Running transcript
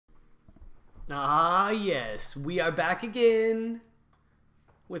Ah, yes, we are back again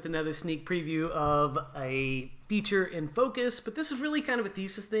with another sneak preview of a feature in Focus, but this is really kind of a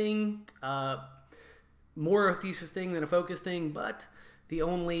Thesis thing, more a Thesis thing than a Focus thing, but the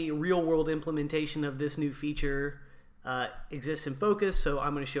only real-world implementation of this new feature exists in Focus, so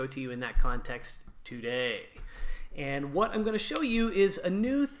I'm going to show it to you in that context today. And what I'm going to show you is a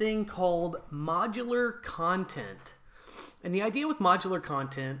new thing called Modular Content. And the idea with modular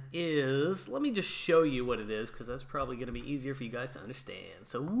content is, let me just show you what it is, because that's probably going to be easier for you guys to understand.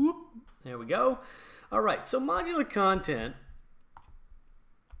 So, whoop, there we go. All right, so modular content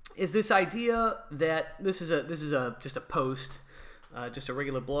is this idea that this is just a post, just a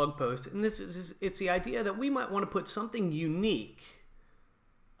regular blog post, and it's the idea that we might want to put something unique,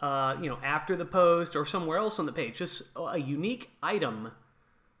 after the post or somewhere else on the page, just a unique item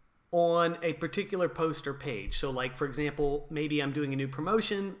on a particular post or page. So like, for example, maybe I'm doing a new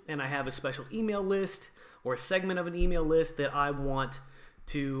promotion and I have a special email list or a segment of an email list that I want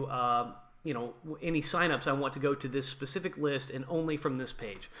to, any signups I want to go to this specific list and only from this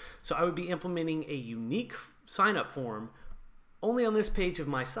page. So I would be implementing a unique sign-up form only on this page of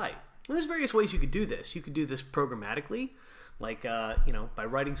my site. And there's various ways you could do this. You could do this programmatically, like by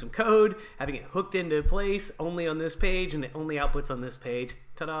writing some code, having it hooked into place only on this page, and it only outputs on this page.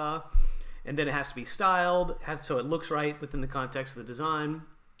 Ta-da! And then it has to be styled, so it looks right within the context of the design.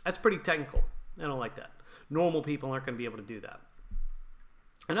 That's pretty technical. I don't like that. Normal people aren't going to be able to do that.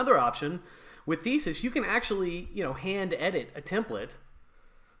 Another option with Thesis, you can actually hand edit a template.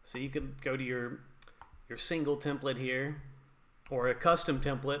 So you could go to your single template here, or a custom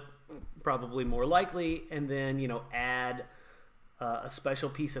template, probably more likely, and then add a special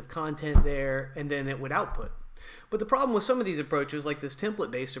piece of content there, and then it would output. But the problem with some of these approaches, like this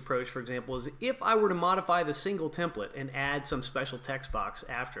template-based approach, for example, is if I were to modify the single template and add some special text box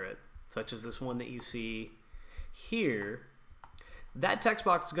after it, such as this one that you see here, that text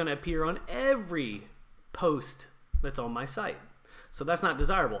box is going to appear on every post that's on my site. So that's not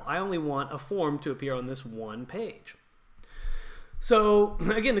desirable. I only want a form to appear on this one page. So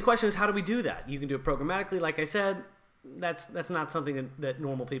again, the question is, how do we do that? You can do it programmatically, like I said. That's not something that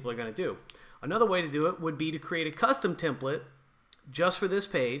normal people are going to do. Another way to do it would be to create a custom template just for this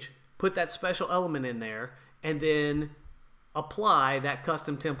page, put that special element in there, and then apply that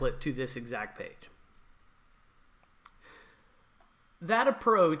custom template to this exact page. That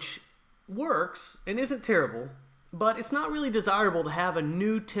approach works and isn't terrible, but it's not really desirable to have a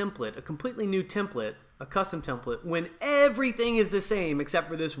new template, a completely new template, a custom template, when everything is the same except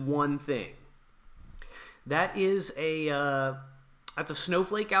for this one thing. That is that's a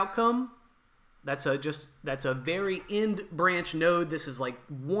snowflake outcome. That's a very end branch node. This is like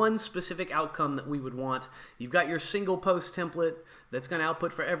one specific outcome that we would want. You've got your single post template that's going to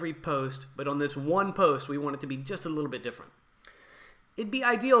output for every post, but on this one post we want it to be just a little bit different. It'd be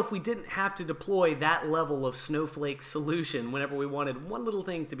ideal if we didn't have to deploy that level of snowflake solution whenever we wanted one little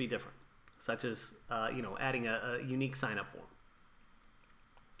thing to be different, such as adding a unique sign-up form.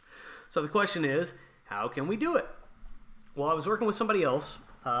 So the question is, how can we do it? Well, I was working with somebody else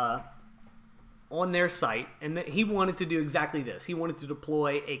on their site, and he wanted to do exactly this. He wanted to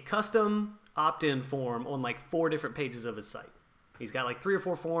deploy a custom opt-in form on like 4 different pages of his site. He's got like 3 or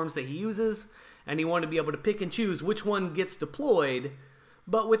 4 forms that he uses, and he wanted to be able to pick and choose which one gets deployed,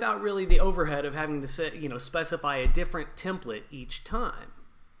 but without really the overhead of having to specify a different template each time.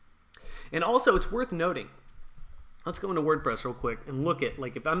 And also, it's worth noting, let's go into WordPress real quick and look at,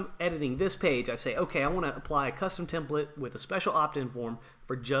 like, if I'm editing this page, I say, okay, I want to apply a custom template with a special opt-in form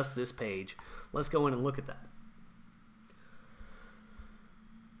for just this page. Let's go in and look at that.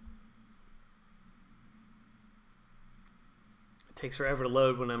 It takes forever to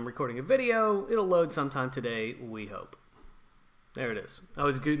load when I'm recording a video. It'll load sometime today, we hope. There it is. Oh,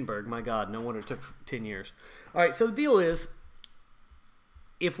 it's Gutenberg. My God, no wonder it took 10 years. All right, so the deal is,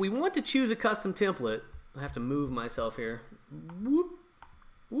 if we want to choose a custom template, I have to move myself here. Whoop,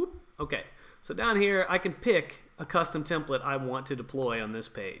 whoop. Okay, so down here I can pick a custom template I want to deploy on this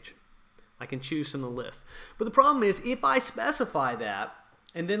page. I can choose from the list. But the problem is, if I specify that,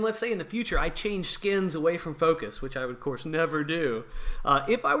 and then let's say in the future I change skins away from Focus, which I would of course never do.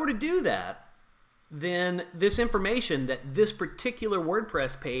 If I were to do that, then this information that this particular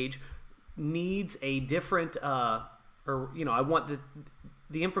WordPress page needs a different, I want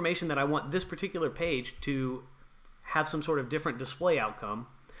the information that I want this particular page to have some sort of different display outcome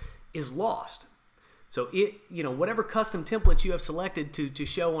is lost. So whatever custom templates you have selected to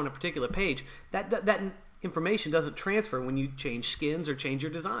show on a particular page, that information doesn't transfer when you change skins or change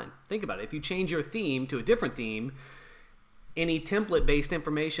your design. Think about it. If you change your theme to a different theme, any template-based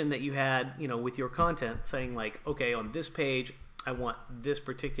information that you had, with your content, saying like, okay, on this page, I want this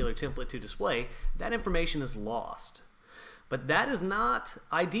particular template to display, that information is lost. But that is not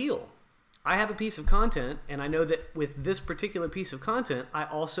ideal. I have a piece of content, and I know that with this particular piece of content, I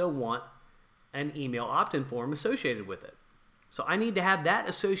also want an email opt-in form associated with it. So I need to have that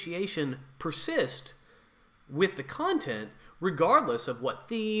association persist with the content regardless of what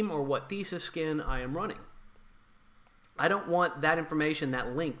theme or what thesis skin I am running. I don't want that information,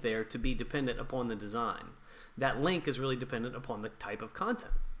 that link there, to be dependent upon the design. That link is really dependent upon the type of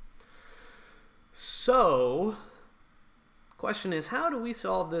content. So, the question is, how do we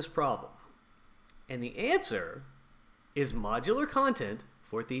solve this problem? And the answer is modular content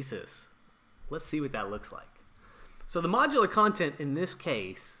for Thesis. Let's see what that looks like. So the modular content in this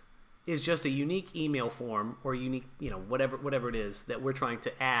case is just a unique email form or unique, whatever it is that we're trying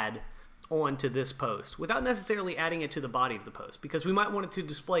to add onto this post without necessarily adding it to the body of the post, because we might want it to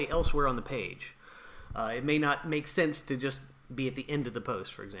display elsewhere on the page. It may not make sense to just be at the end of the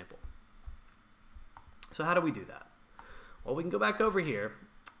post, for example. So how do we do that? Well, we can go back over here,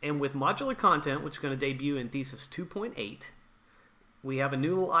 and with modular content, which is going to debut in Thesis 2.8, we have a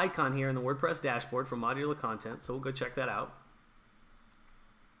new little icon here in the WordPress dashboard for modular content, so we'll go check that out.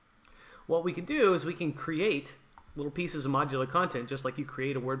 What we can do is we can create little pieces of modular content just like you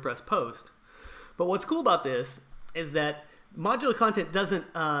create a WordPress post. But what's cool about this is that modular content doesn't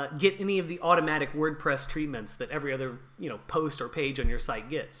get any of the automatic WordPress treatments that every other post or page on your site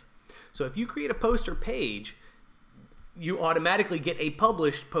gets. So if you create a post or page, you automatically get a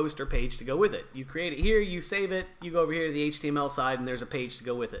published post or page to go with it. You create it here, you save it, you go over here to the HTML side, and there's a page to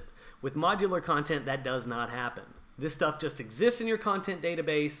go with it. With modular content, that does not happen. This stuff just exists in your content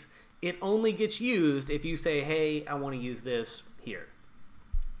database. It only gets used if you say, hey, I want to use this here.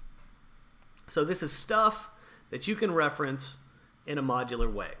 So this is stuff that you can reference in a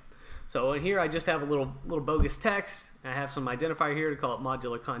modular way. So here I just have a little bogus text. I have some identifier here to call it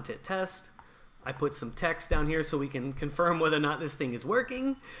modular content test. I put some text down here so we can confirm whether or not this thing is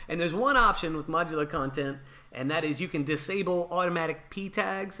working. And there's one option with modular content, and that is you can disable automatic p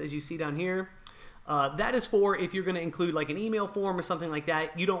tags, as you see down here. That is for if you're going to include like an email form or something like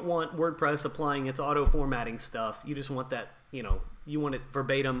that. You don't want WordPress applying its auto formatting stuff. You just want that, you want it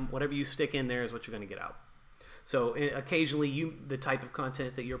verbatim. Whatever you stick in there is what you're going to get out. So occasionally the type of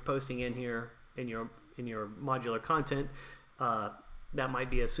content that you're posting in here in your modular content, that might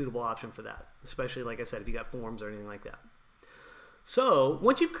be a suitable option for that, especially, like I said, if you got forms or anything like that. So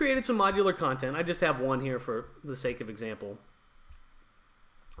once you've created some modular content, I just have one here for the sake of example.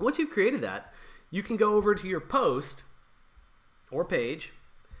 Once you've created that, you can go over to your post or page,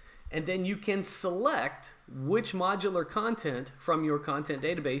 and then you can select which modular content from your content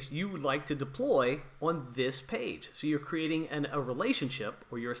database you would like to deploy on this page. So you're creating a relationship,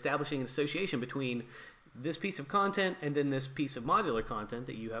 or you're establishing an association between this piece of content and then this piece of modular content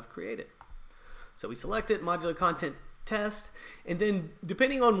that you have created. So we select it, modular content test, and then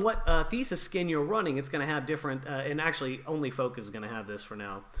depending on what thesis skin you're running, it's going to have different, and actually only Focus is going to have this for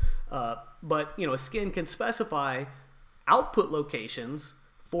now, but a skin can specify output locations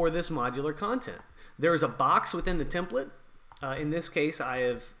for this modular content. There's a box within the template. In this case, I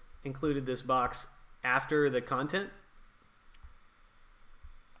have included this box after the content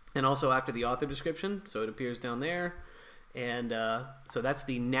and also after the author description, so it appears down there. And so that's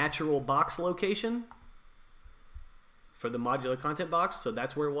the natural box location for the modular content box, so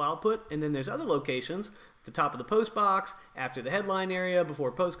that's where it will output. And then there's other locations, at the top of the post box, after the headline area,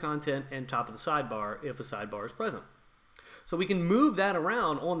 before post content, and top of the sidebar if a sidebar is present. So we can move that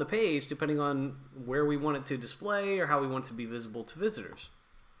around on the page depending on where we want it to display or how we want it to be visible to visitors.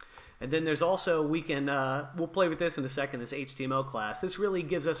 And then there's also, we can, we'll play with this in a second, this HTML class. This really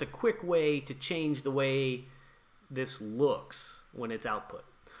gives us a quick way to change the way this looks when it's output.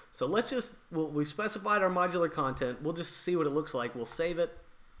 So let's just, we specified our modular content. We'll just see what it looks like. We'll save it,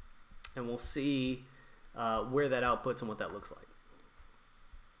 and we'll see where that outputs and what that looks like.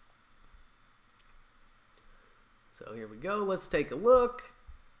 So here we go. Let's take a look.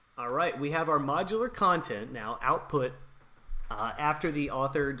 All right, we have our modular content now output after the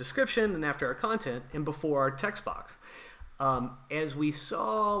author description and after our content and before our text box. As we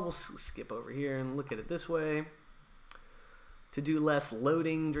saw, we'll skip over here and look at it this way. To do less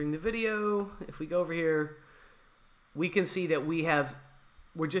loading during the video, if we go over here, we can see that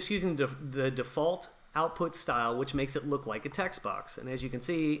we're just using the default output style, which makes it look like a text box. And as you can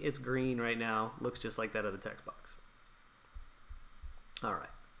see, it's green right now, looks just like that other text box. All right.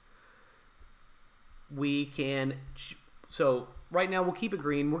 We can, so right now we'll keep it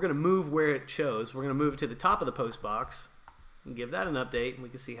green. We're going to move where it shows. We're going to move it to the top of the post box, and give that an update, and we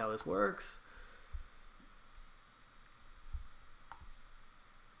can see how this works.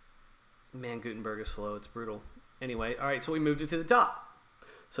 Man, Gutenberg is slow. It's brutal. Anyway, all right, so we moved it to the top.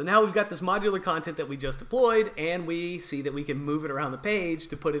 So now we've got this modular content that we just deployed, and we see that we can move it around the page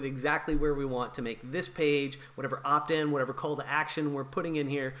to put it exactly where we want to make this page, whatever opt-in, whatever call to action we're putting in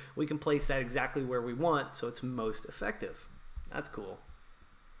here, we can place that exactly where we want so it's most effective. That's cool.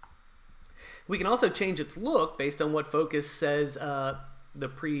 We can also change its look based on what Focus says the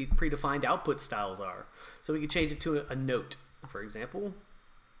predefined output styles are. So we can change it to a note, for example.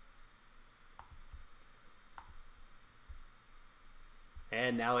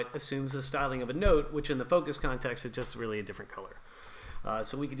 And now it assumes the styling of a note, which in the Focus context is just really a different color.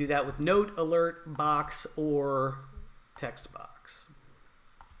 So we could do that with note, alert, box, or text box.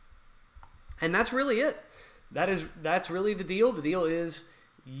 And that's really it. That's really the deal. The deal is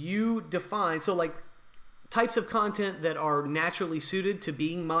you define, so like types of content that are naturally suited to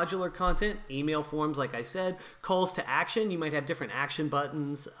being modular content, email forms, like I said, calls to action. You might have different action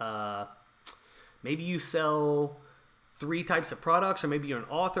buttons. Maybe you sell 3 types of products, or maybe you're an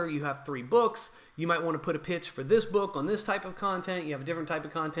author, you have 3 books. You might want to put a pitch for this book on this type of content. You have a different type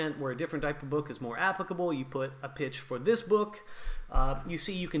of content where a different type of book is more applicable. You put a pitch for this book. You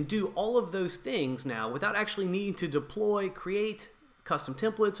see, you can do all of those things now without actually needing to deploy, create custom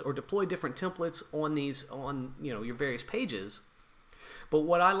templates or deploy different templates on your various pages. But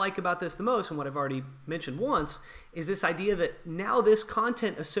what I like about this the most, and what I've already mentioned once, is this idea that now this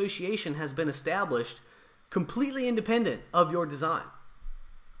content association has been established completely independent of your design.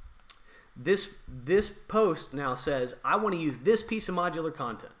 This post now says, I want to use this piece of modular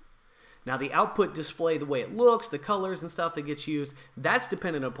content. Now the output display, the way it looks, the colors and stuff that gets used, that's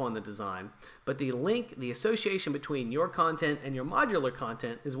dependent upon the design. But the link, the association between your content and your modular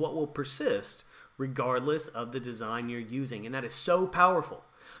content is what will persist regardless of the design you're using. And that is so powerful.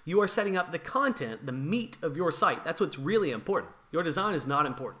 You are setting up the content, the meat of your site. That's what's really important. Your design is not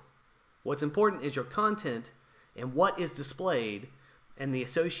important. What's important is your content and what is displayed and the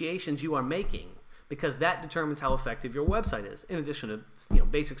associations you are making, because that determines how effective your website is, in addition to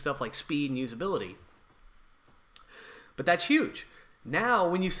basic stuff like speed and usability. But that's huge. Now,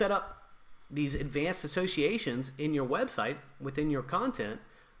 when you set up these advanced associations in your website within your content,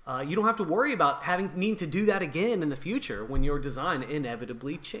 you don't have to worry about needing to do that again in the future when your design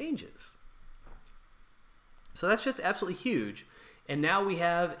inevitably changes. So that's just absolutely huge. And now we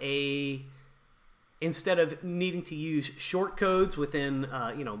have instead of needing to use shortcodes within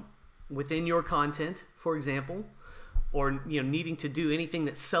your content, for example, or needing to do anything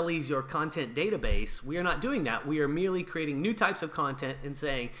that sullies your content database, we are not doing that. We are merely creating new types of content and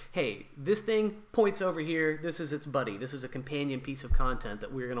saying, hey, this thing points over here. This is its buddy. This is a companion piece of content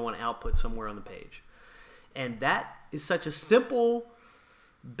that we're going to want to output somewhere on the page. And that is such a simple,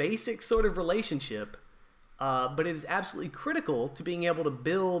 basic sort of relationship. But it is absolutely critical to being able to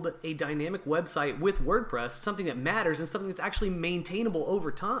build a dynamic website with WordPress, something that matters and something that's actually maintainable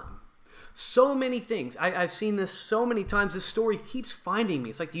over time. So many things. I've seen this so many times. This story keeps finding me.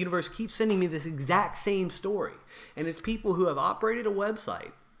 It's like the universe keeps sending me this exact same story. And it's people who have operated a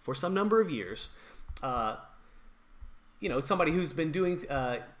website for some number of years. Somebody who's been doing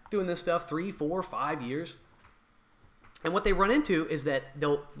this stuff 3, 4, 5 years. And what they run into is that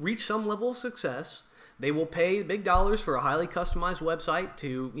they'll reach some level of success. They will pay big dollars for a highly customized website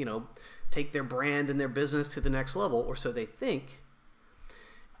to, take their brand and their business to the next level, or so they think.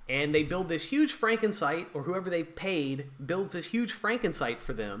 And they build this huge Frankensite, or whoever they paid builds this huge Frankensite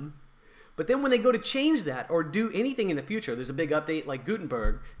for them. But then when they go to change that or do anything in the future, there's a big update like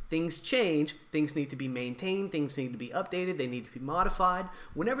Gutenberg, things change, things need to be maintained, things need to be updated, they need to be modified.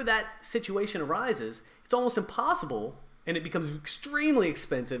 Whenever that situation arises, it's almost impossible. And it becomes extremely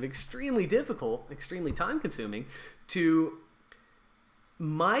expensive, extremely difficult, extremely time-consuming to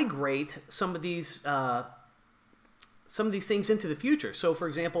migrate some of these things into the future. So, for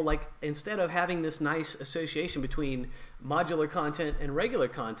example, like instead of having this nice association between modular content and regular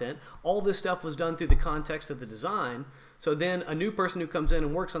content, all this stuff was done through the context of the design. So then a new person who comes in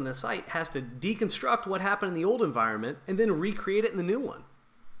and works on the site has to deconstruct what happened in the old environment and then recreate it in the new one.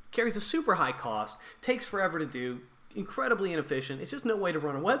 Carries a super high cost, takes forever to do, incredibly inefficient. It's just no way to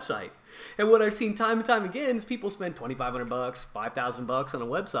run a website. And what I've seen time and time again is people spend $2,500, $5,000 on a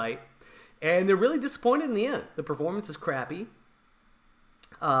website, and they're really disappointed in the end. The performance is crappy.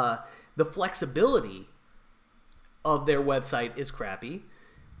 The flexibility of their website is crappy.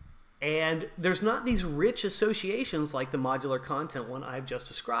 And there's not these rich associations like the modular content one I've just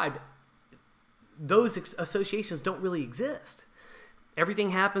described. Those associations don't really exist. Everything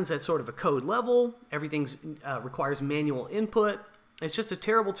happens at sort of a code level. Everything requires manual input. It's just a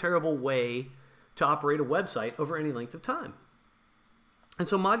terrible, terrible way to operate a website over any length of time. And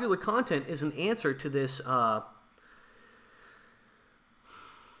so modular content is an answer to this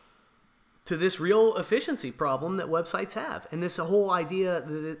real efficiency problem that websites have. And this whole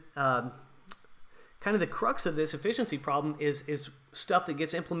idea, kind of the crux of this efficiency problem is stuff that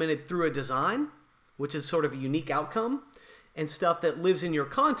gets implemented through a design, which is sort of a unique outcome, and stuff that lives in your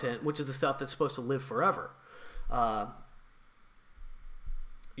content, which is the stuff that's supposed to live forever.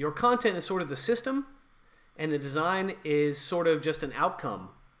 Your content is sort of the system, and the design is sort of just an outcome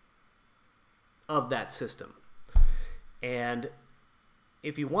of that system. And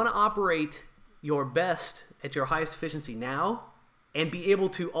if you want to operate your best at your highest efficiency now and be able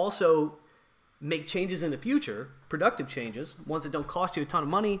to also make changes in the future, productive changes, ones that don't cost you a ton of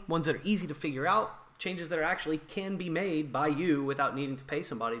money, ones that are easy to figure out, changes that are actually can be made by you without needing to pay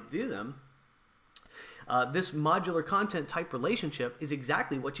somebody to do them, this modular content type relationship is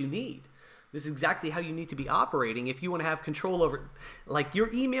exactly what you need. This is exactly how you need to be operating if you want to have control over, like,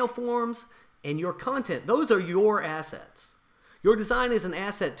 your email forms and your content. Those are your assets. Your design is an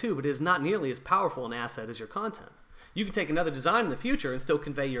asset too, but it is not nearly as powerful an asset as your content. You can take another design in the future and still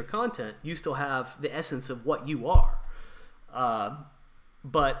convey your content. You still have the essence of what you are.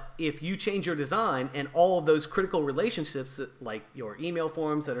 But if you change your design and all of those critical relationships, that, like your email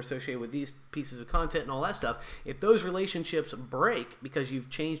forms that are associated with these pieces of content and all that stuff, if those relationships break because you've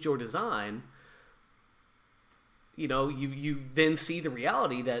changed your design, you then see the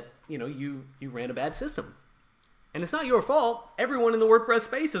reality that, you ran a bad system. And it's not your fault. Everyone in the WordPress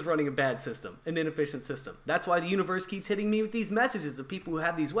space is running a bad system, an inefficient system. That's why the universe keeps hitting me with these messages of people who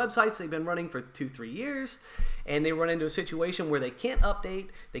have these websites they've been running for 2-3 years, and they run into a situation where they can't update,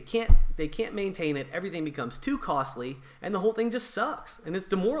 they can't maintain it, everything becomes too costly, and the whole thing just sucks, and it's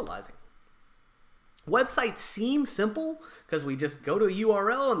demoralizing. Websites seem simple because we just go to a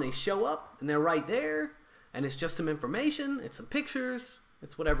URL and they show up and they're right there, and it's just some information, it's some pictures,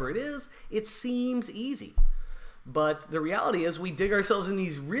 it's whatever it is. It seems easy. But the reality is we dig ourselves in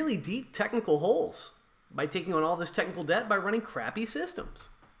these really deep technical holes by taking on all this technical debt by running crappy systems.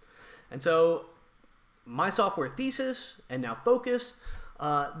 And so my software Thesis and now Focus,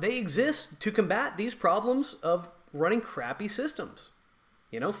 they exist to combat these problems of running crappy systems.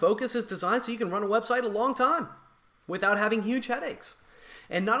 Focus is designed so you can run a website a long time without having huge headaches.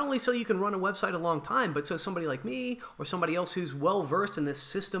 And not only so you can run a website a long time, but so somebody like me or somebody else who's well versed in this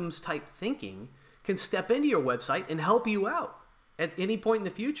systems type thinking can step into your website and help you out at any point in the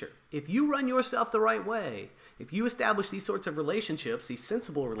future. If you run your stuff the right way, if you establish these sorts of relationships, these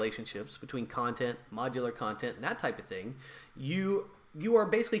sensible relationships between content, modular content, and that type of thing, you are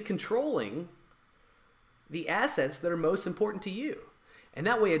basically controlling the assets that are most important to you. And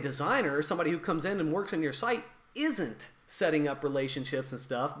that way a designer or somebody who comes in and works on your site isn't setting up relationships and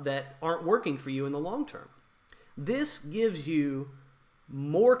stuff that aren't working for you in the long term. This gives you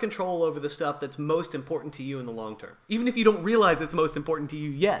more control over the stuff that's most important to you in the long term. Even if you don't realize it's most important to you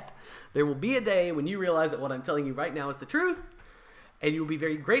yet, there will be a day when you realize that what I'm telling you right now is the truth, and you'll be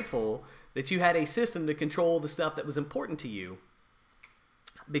very grateful that you had a system to control the stuff that was important to you,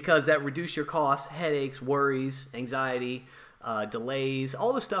 because that reduced your costs, headaches, worries, anxiety, delays,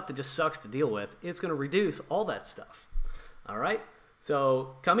 all the stuff that just sucks to deal with. It's going to reduce all that stuff. All right?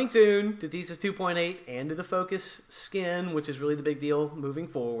 So coming soon to Thesis 2.8 and to the Focus skin, which is really the big deal moving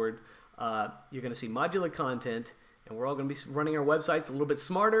forward, you're going to see modular content, and we're all going to be running our websites a little bit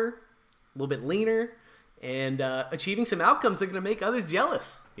smarter, a little bit leaner, and achieving some outcomes that are going to make others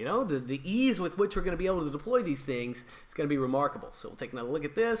jealous. The ease with which we're going to be able to deploy these things is going to be remarkable. So we'll take another look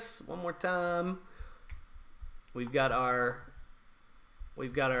at this one more time. We've got our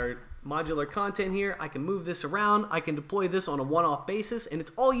modular content here. I can move this around. I can deploy this on a one-off basis, and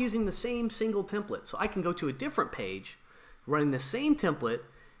it's all using the same single template. So I can go to a different page, running the same template,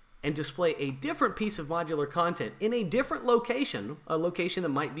 and display a different piece of modular content in a different location, a location that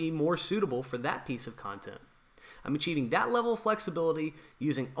might be more suitable for that piece of content. I'm achieving that level of flexibility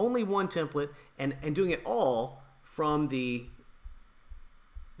using only one template and doing it all from the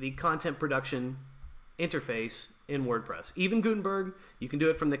content production interface in WordPress. Even Gutenberg, you can do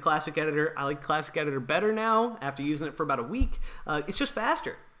it from the Classic Editor. I like Classic Editor better now after using it for about a week. It's just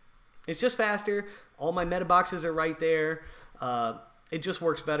faster. It's just faster. All my meta boxes are right there. It just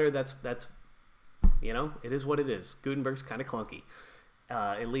works better. That's it is what it is. Gutenberg's kind of clunky,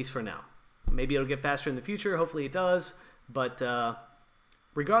 at least for now. Maybe it'll get faster in the future. Hopefully it does. But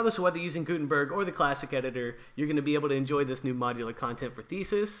regardless of whether you're using Gutenberg or the Classic Editor, you're going to be able to enjoy this new modular content for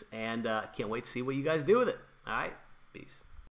Thesis, and can't wait to see what you guys do with it. All right, peace.